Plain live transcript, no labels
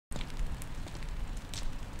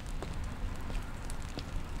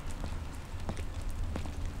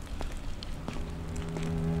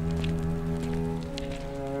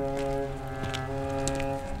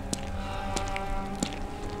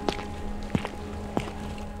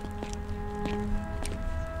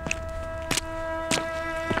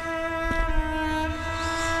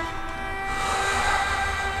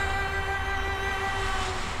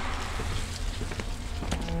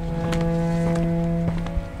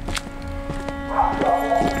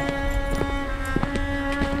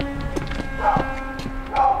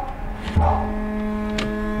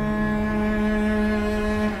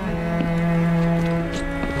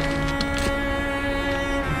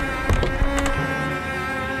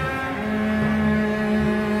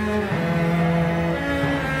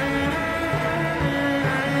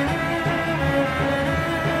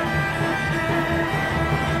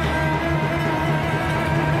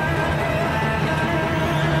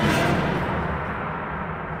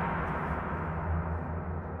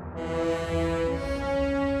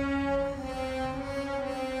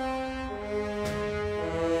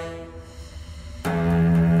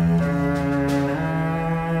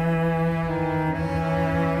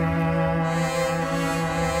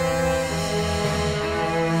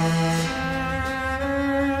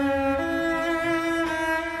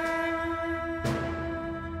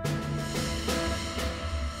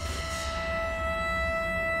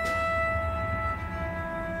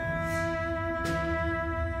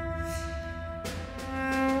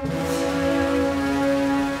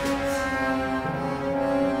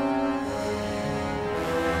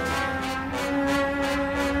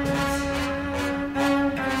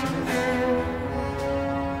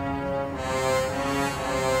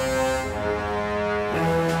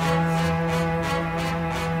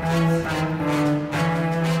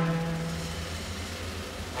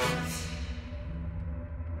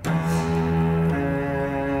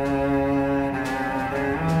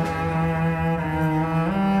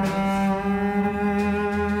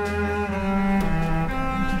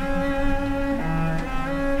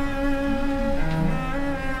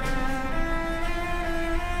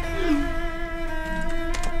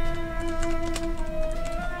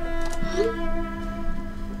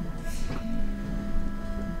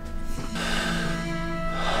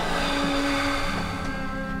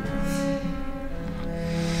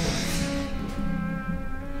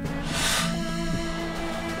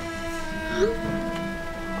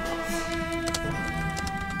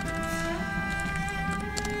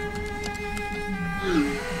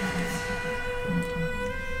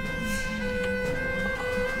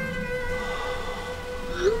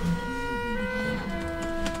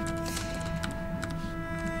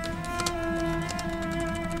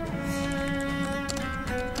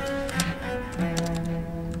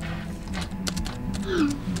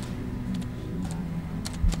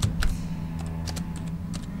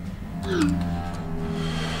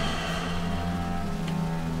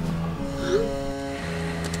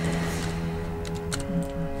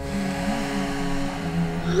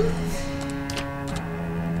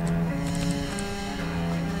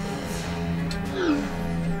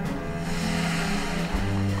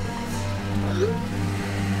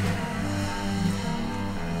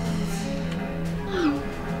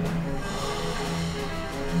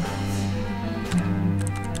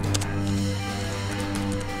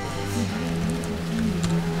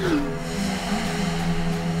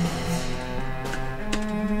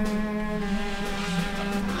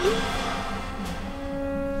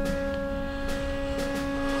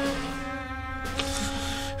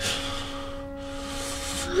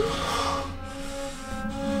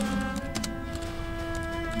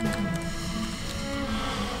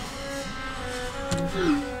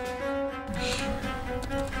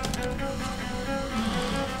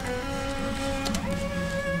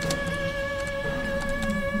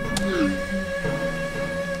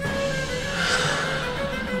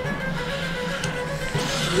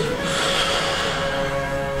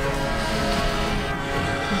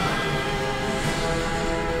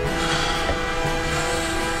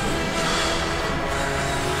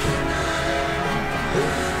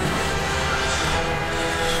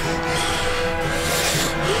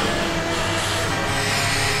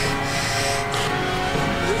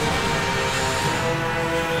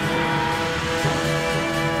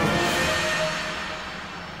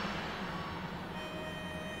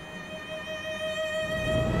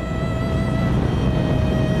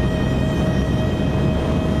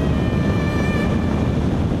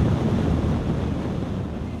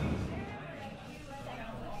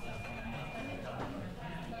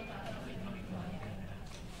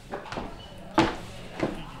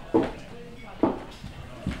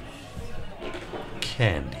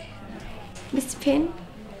Candy. Mr. Pin,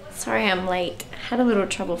 sorry I'm late. Had a little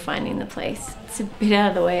trouble finding the place. It's a bit out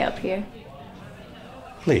of the way up here.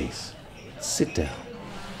 Please, sit down.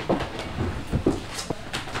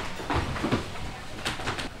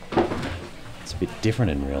 It's a bit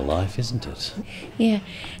different in real life, isn't it? Yeah,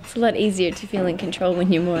 it's a lot easier to feel in control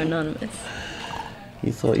when you're more anonymous.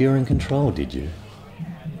 You thought you were in control, did you?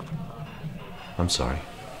 I'm sorry.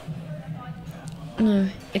 No,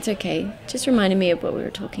 it's okay. Just reminded me of what we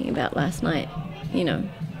were talking about last night. You know.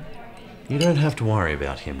 You don't have to worry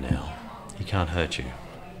about him now. He can't hurt you.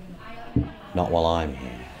 Not while I'm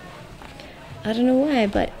here. I don't know why,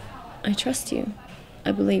 but I trust you.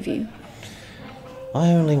 I believe you. I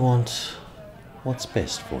only want what's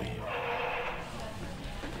best for you.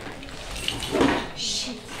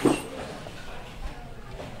 Shit.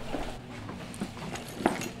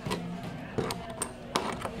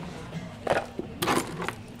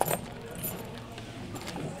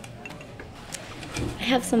 I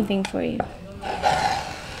have something for you.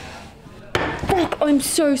 Oh, I'm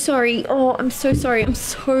so sorry. Oh, I'm so sorry. I'm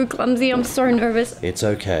so clumsy. I'm so nervous. It's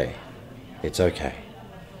okay. It's okay.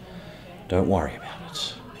 Don't worry about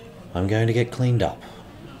it. I'm going to get cleaned up.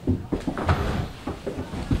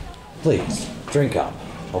 Please, drink up.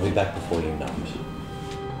 I'll be back before you know it.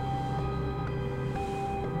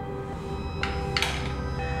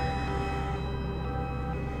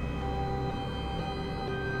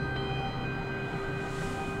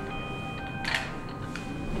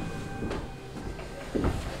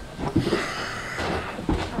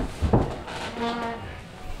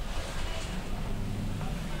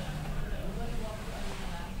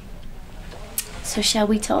 So shall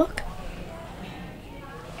we talk?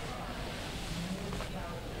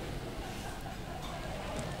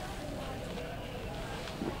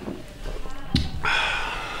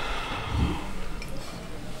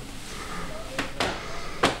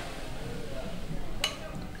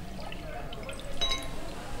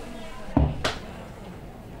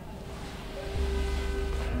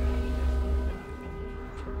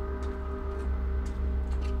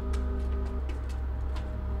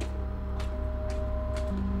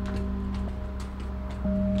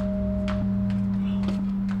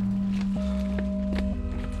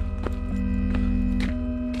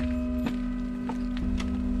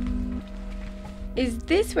 Is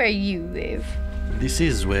this where you live? This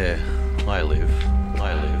is where I live.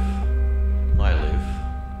 I live. I live.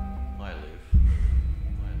 I live. I live.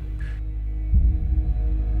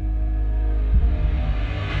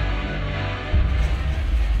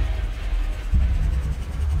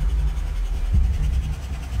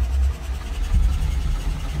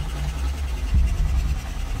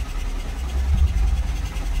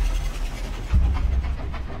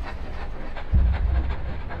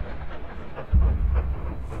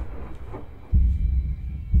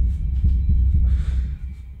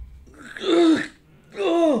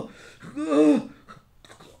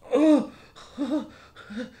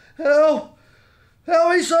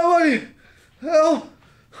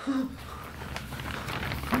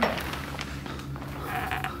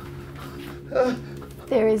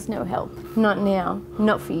 There is no help. Not now.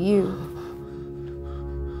 Not for you.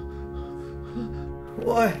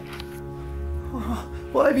 Why?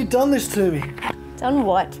 Why have you done this to me? Done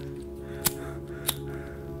what?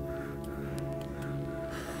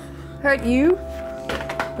 Hurt you?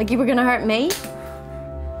 Like you were gonna hurt me?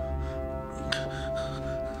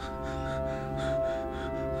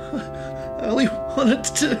 I only wanted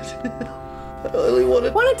to... I only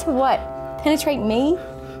wanted... Wanted to what? Penetrate me?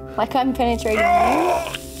 Like I'm penetrating you?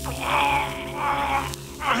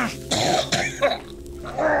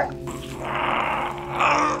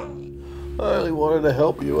 I only wanted to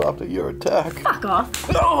help you after your attack. Fuck off.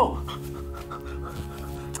 No!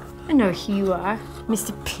 I know who you are,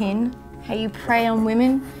 Mr. Pin. How you prey on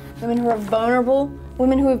women. Women who are vulnerable.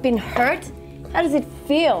 Women who have been hurt. How does it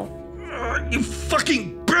feel? You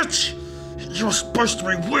fucking bitch! You're supposed to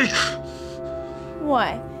be weak!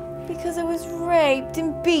 Why? Because I was raped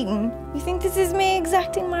and beaten. You think this is me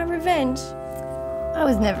exacting my revenge? I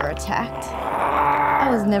was never attacked. I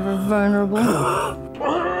was never vulnerable.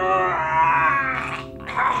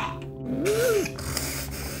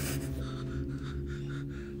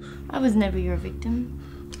 I was never your victim.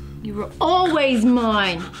 You were always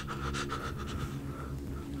mine.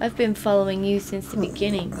 I've been following you since the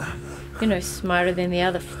beginning. You're no smarter than the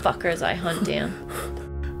other fuckers I hunt down.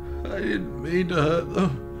 I didn't mean to hurt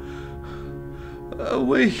them. I'm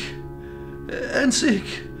weak and sick.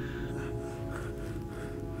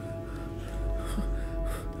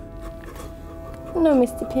 No,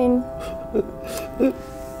 Mr. Pin.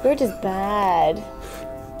 You're just bad.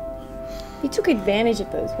 You took advantage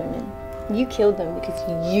of those women. You killed them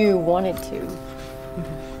because you wanted to.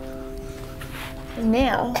 And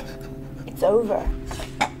now, it's over.